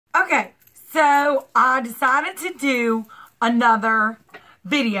Okay, so I decided to do another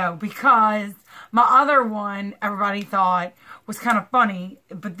video because my other one, everybody thought was kind of funny.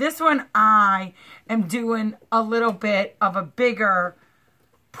 But this one, I am doing a little bit of a bigger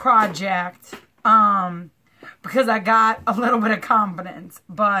project because I got a little bit of confidence.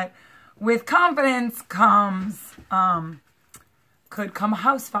 But with confidence comes, could come a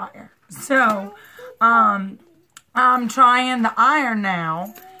house fire. So, I'm trying the iron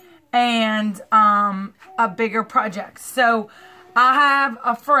now and a bigger project. So I have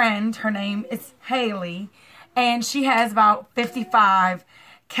a friend, her name is Haley, and she has about 55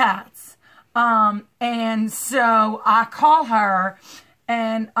 cats. And so I call her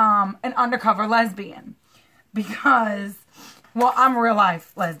an undercover lesbian because, well, I'm a real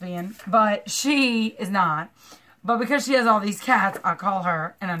life lesbian, but she is not. But because she has all these cats, I call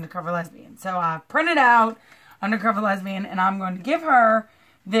her an undercover lesbian. So I printed out undercover lesbian, and I'm going to give her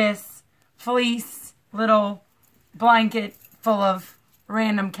this fleece little blanket full of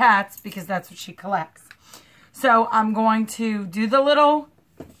random cats because that's what she collects. So I'm going to do the little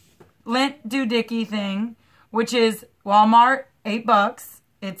lint doohickey thing, which is Walmart, $8.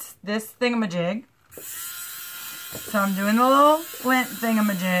 It's this thingamajig. So I'm doing the little lint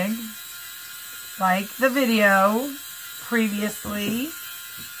thingamajig, like the video previously.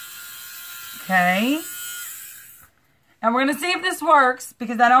 Okay. And we're going to see if this works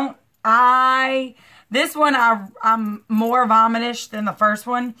because this one I'm more vomitish than the first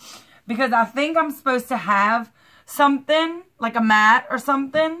one because I think I'm supposed to have something like a mat or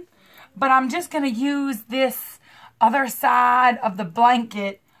something, but I'm just going to use this other side of the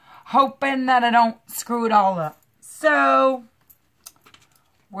blanket hoping that I don't screw it all up. So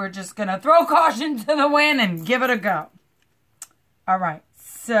we're just going to throw caution to the wind and give it a go. All right.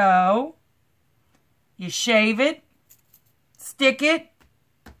 So you shave it. Stick it.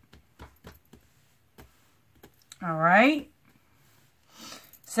 All right.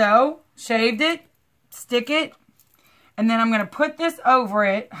 So, shaved it. Stick it. And then I'm going to put this over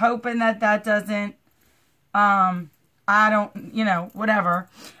it, hoping that that doesn't, I don't, you know, whatever.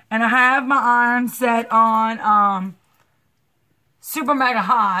 And I have my iron set on super mega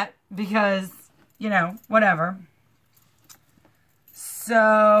hot because, you know, whatever.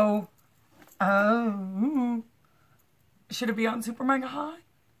 So, should it be on super mega hot?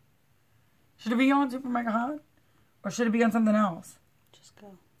 Should it be on super mega hot? Or should it be on something else? Just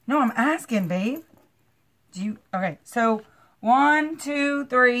go. No, I'm asking, babe. Do you... Okay, so 1, 2,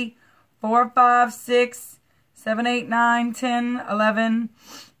 3, 4, 5, 6, 7, 8, 9, 10,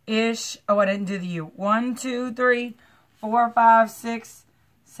 11-ish. Oh, I didn't do the U. 1, 2, 3, 4, 5, 6,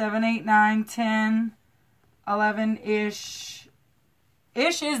 7, 8, 9, 10, 11-ish.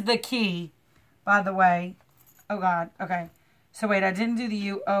 Ish is the key, by the way. Oh, God. Okay. So, wait. I didn't do the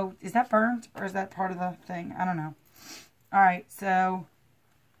U. Oh, is that burnt? Or is that part of the thing? I don't know. All right. So,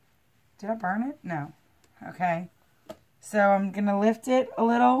 did I burn it? No. Okay. So, I'm going to lift it a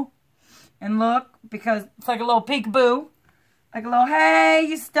little and look because it's like a little peekaboo. Like a little, hey,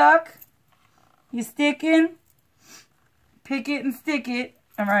 you stuck? You sticking? Pick it and stick it.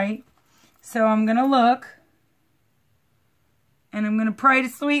 All right. So, I'm going to look. And I'm going to pray to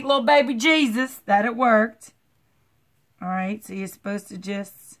sweet little baby Jesus that it worked. All right, so you're supposed to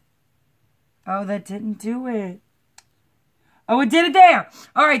just... Oh, that didn't do it. Oh, it did it there.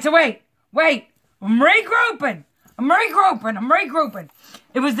 All right, so wait. I'm regrouping.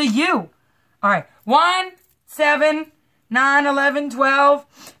 It was the U. All right, 1, 7, 9, 11, 12,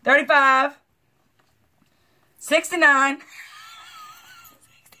 35, 69.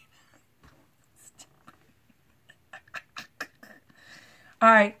 All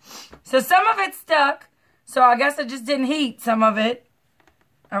right, so some of it stuck. So I guess I just didn't heat some of it.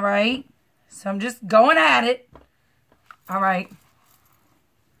 All right. So I'm just going at it. All right.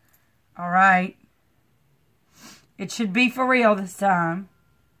 All right. It should be for real this time.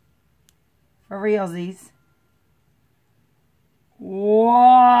 For realsies.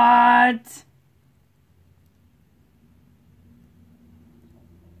 What?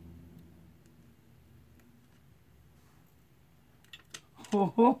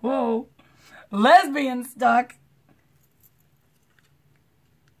 Ho, ho, ho. Lesbian stuck.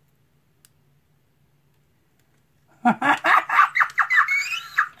 Shut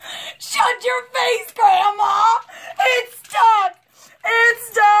your face, Grandma. It's stuck. It's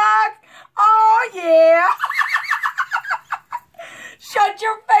stuck. Oh, yeah. Shut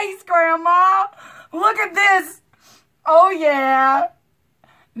your face, Grandma. Look at this. Oh, yeah.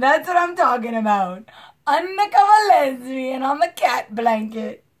 That's what I'm talking about. Undercover lesbian on the cat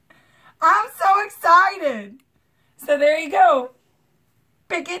blanket. I'm so excited. So there you go.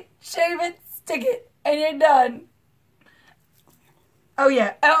 pick it, shave it, stick it, and you're done. Oh,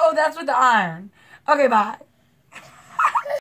 yeah. Oh, that's with the iron. Okay, bye.